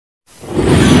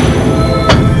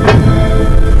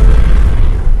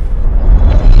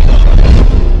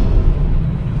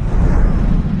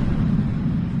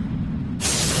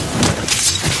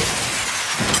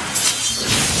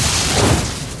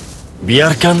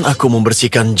Biarkan aku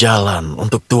membersihkan jalan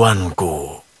untuk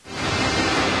tuanku.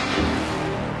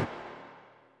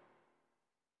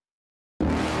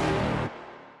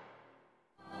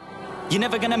 You're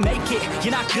never gonna make it,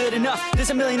 you're not good enough.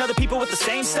 There's a million other people with the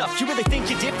same stuff. You really think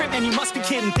you're different? Man, you must be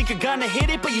kidding. Think you're gonna hit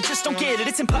it, but you just don't get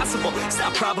it. It's impossible, it's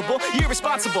not probable, you're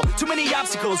irresponsible. Too many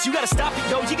obstacles, you gotta stop it,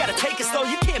 yo. You gotta take it slow,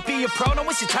 you can't be a pro. Don't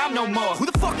waste your time no more. Who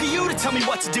the fuck are you to tell me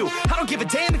what to do? I don't give a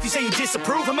damn if you say you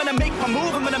disapprove. I'm gonna make my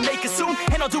move, I'm gonna make it soon.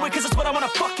 And I'll do it cause it's what I wanna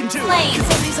fucking do. Cause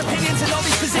all these opinions and all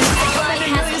these positions, they come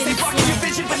in millions, they fucking your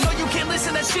vision. But no, you can't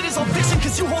listen, that shit is all fiction.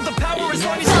 Cause you hold the power as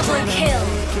long as you double kill.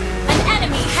 An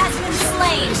enemy has been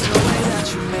slain.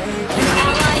 An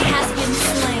ally has been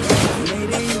slain.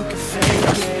 Maybe you can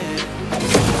fake it,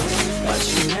 but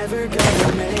you're never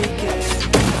gonna make it.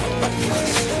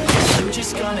 You're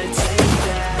just gonna take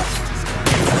that,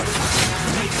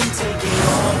 make them take it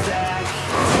all back.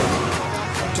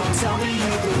 Don't tell me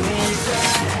you believe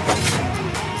that,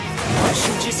 but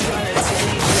you're just gonna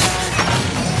take that.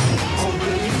 Oh,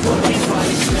 will you fucking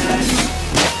fight back?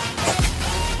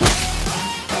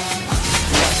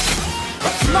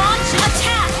 Launch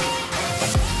attack!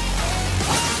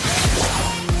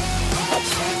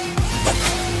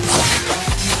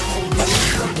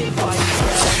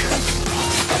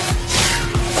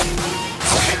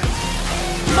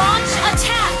 Launch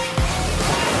attack!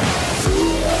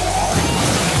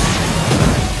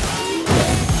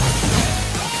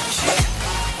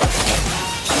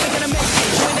 You ain't gonna make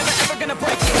it, you ain't never ever gonna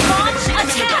break it. Launch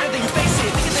attack! Better than you face it,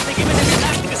 thinking that they give it and you're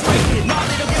not, think it's fake it. No,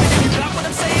 they don't give it and you got what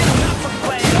I'm saying, I'm not fucking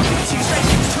playing. I'll give it to you straight,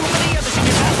 there's too many others, you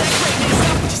can have that greatness.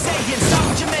 Stop what you're saying, stop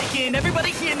what you're making.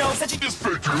 Everybody here knows that you just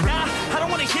fake it. Nah, I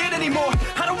don't wanna hear it anymore,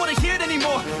 I don't wanna hear it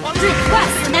anymore.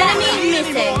 Request enemy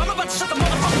missing. I'm about to shut the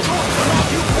motherfucking door.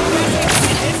 You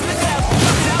it's the devil.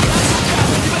 Knock it out, knock it out.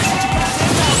 You better shut your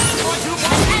goddamn mouth, or you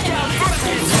won't be down.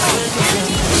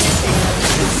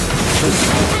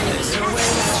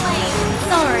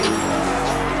 Sorry.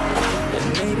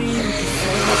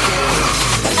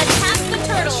 Attack the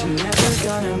turtle. You're never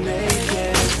gonna make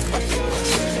it.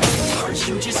 Aren't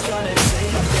you just gonna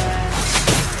take that?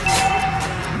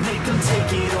 Make them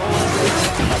take it all.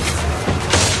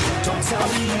 Don't tell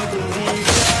me you believe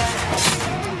that.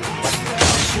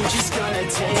 You're just gonna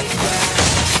take that.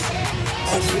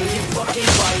 Oh, will you fucking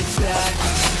fight back?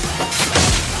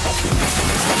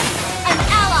 An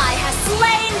ally has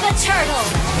slain the turtle.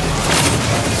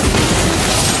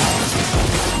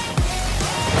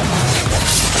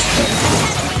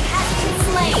 Enemy has been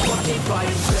slain. Fucking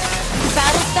fight back.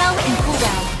 Battle spell in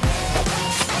cooldown.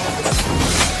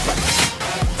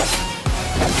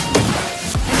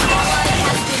 An ally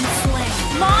has been slain.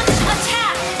 Launch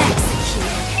attack.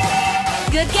 Execute.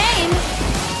 Good game.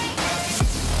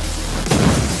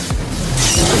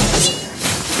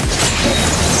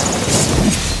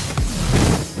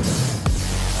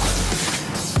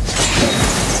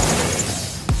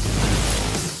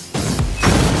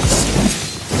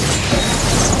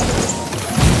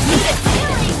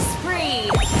 Killing spree.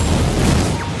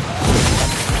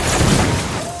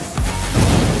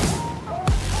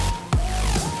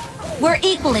 We're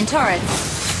equal in turrets.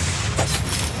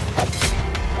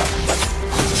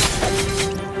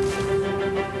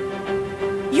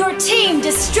 Your team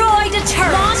destroyed a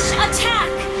turret. Launch attack.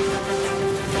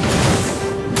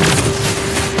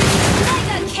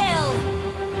 Mega kill.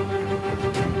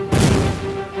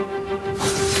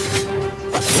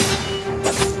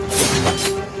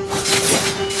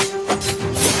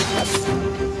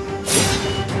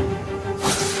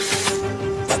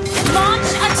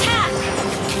 Launch attack.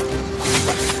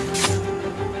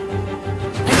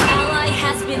 An ally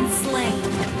has been slain.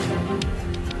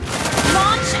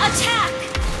 Launch attack.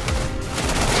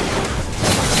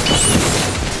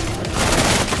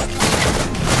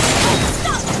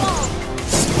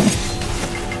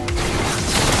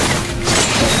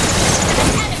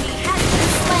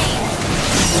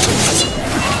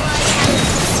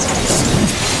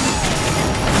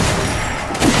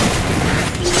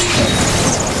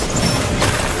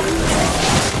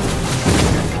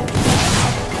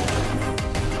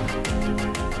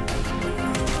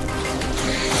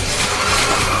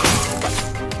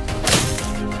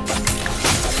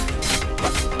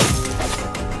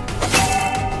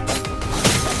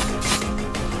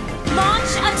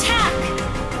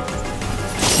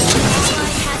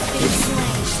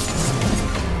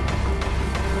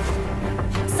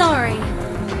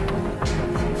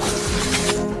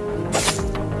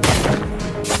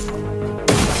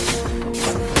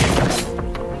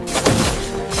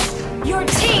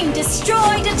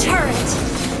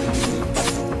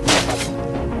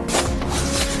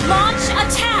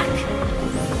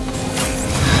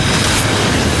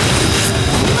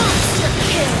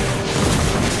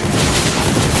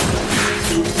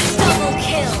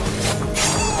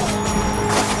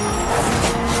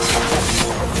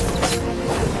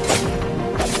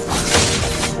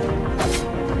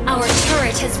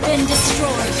 has been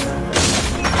destroyed.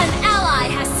 An ally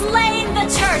has slain the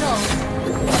turtle.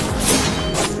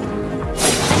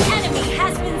 An enemy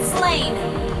has been slain.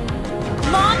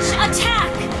 Launch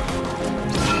attack.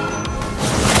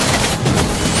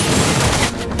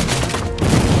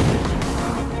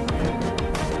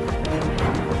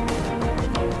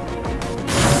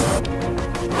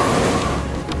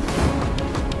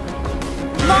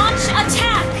 Launch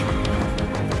attack.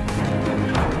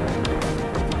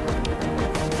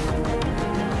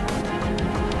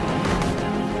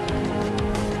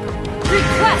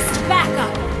 Request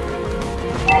backup.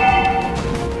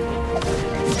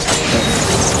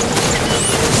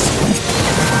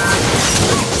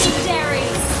 Legendary.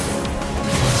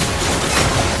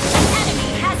 An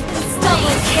enemy has been slain.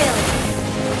 Double kill.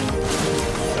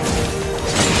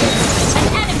 An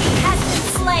enemy has been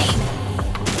slain.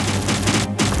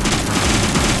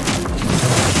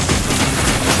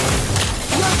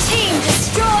 Your team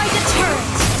destroyed a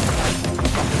turret.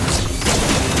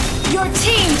 Your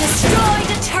team destroyed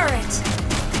a turret.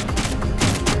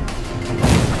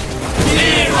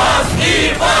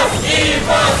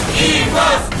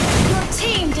 Your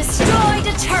team destroyed a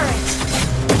turret.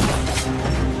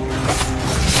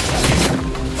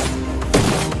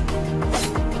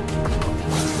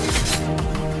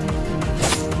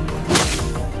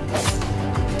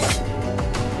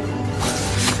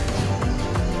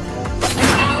 An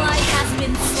ally has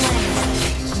been slain.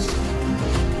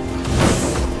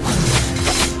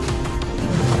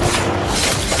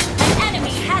 An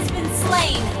enemy has been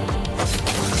slain.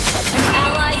 An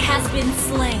ally has been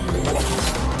slain.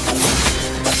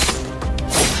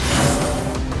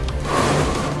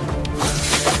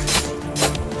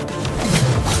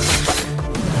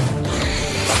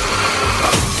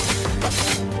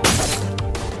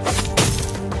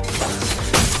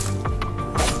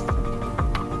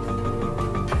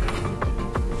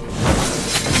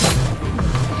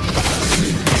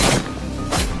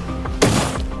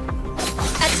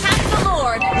 Attack the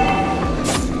Lord.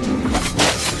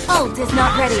 Ult is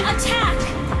not ready. Attack.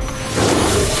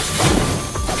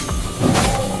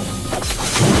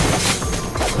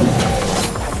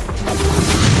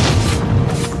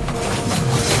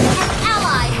 An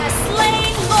ally has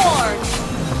slain Lord.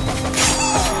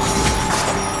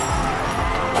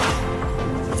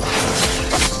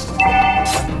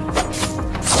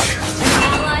 An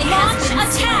ally has been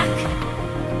attack.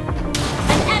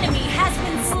 An enemy has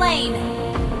been slain.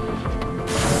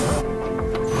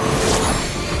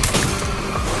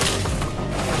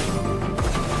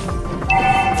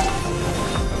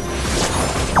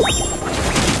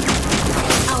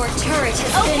 Our turret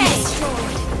has been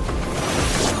destroyed.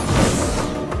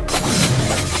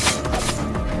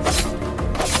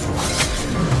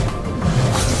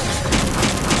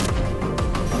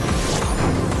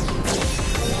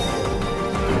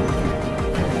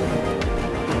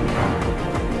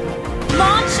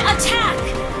 Launch attack.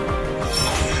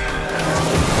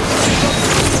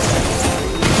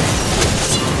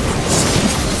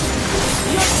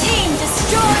 Your team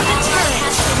destroyed the turret.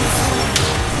 Has been slain.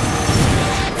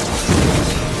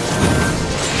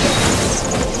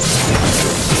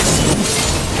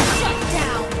 Shut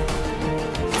down.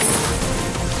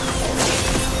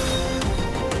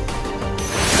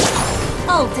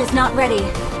 Ult is not ready.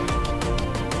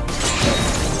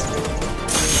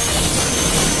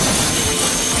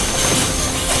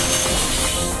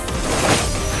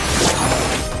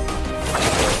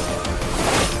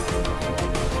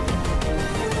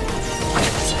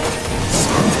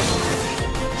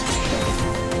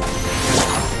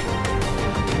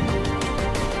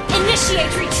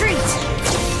 Initiate retreat.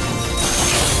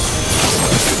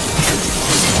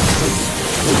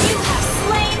 You have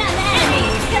slain an enemy.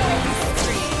 Killing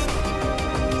spree.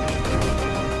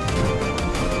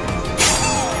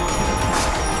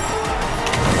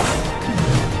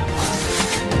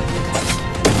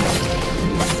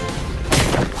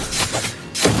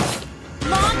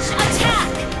 Launch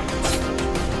attack.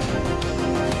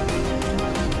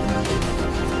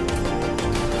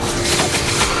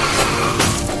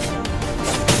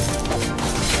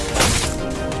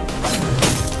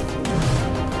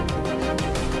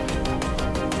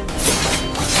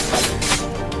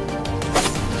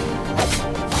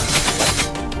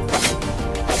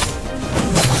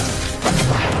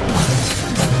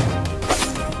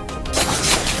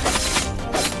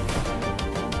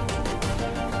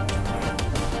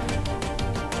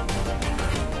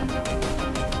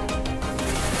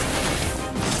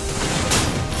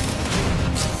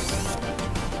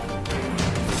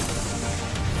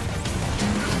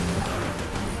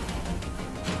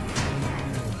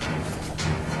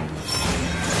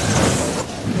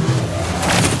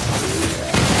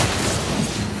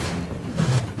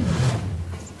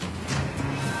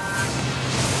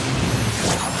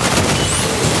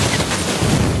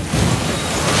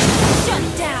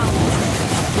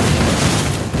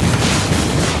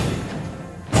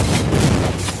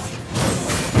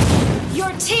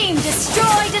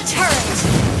 destroyed a turret!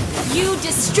 You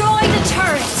destroyed a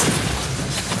turret!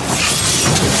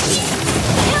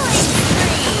 Killing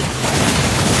spree!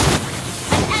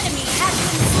 An enemy has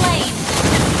been slain!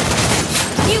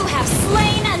 You have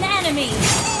slain an enemy!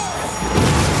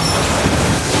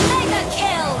 Mega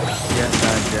kill! Biasa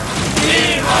aja.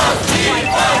 White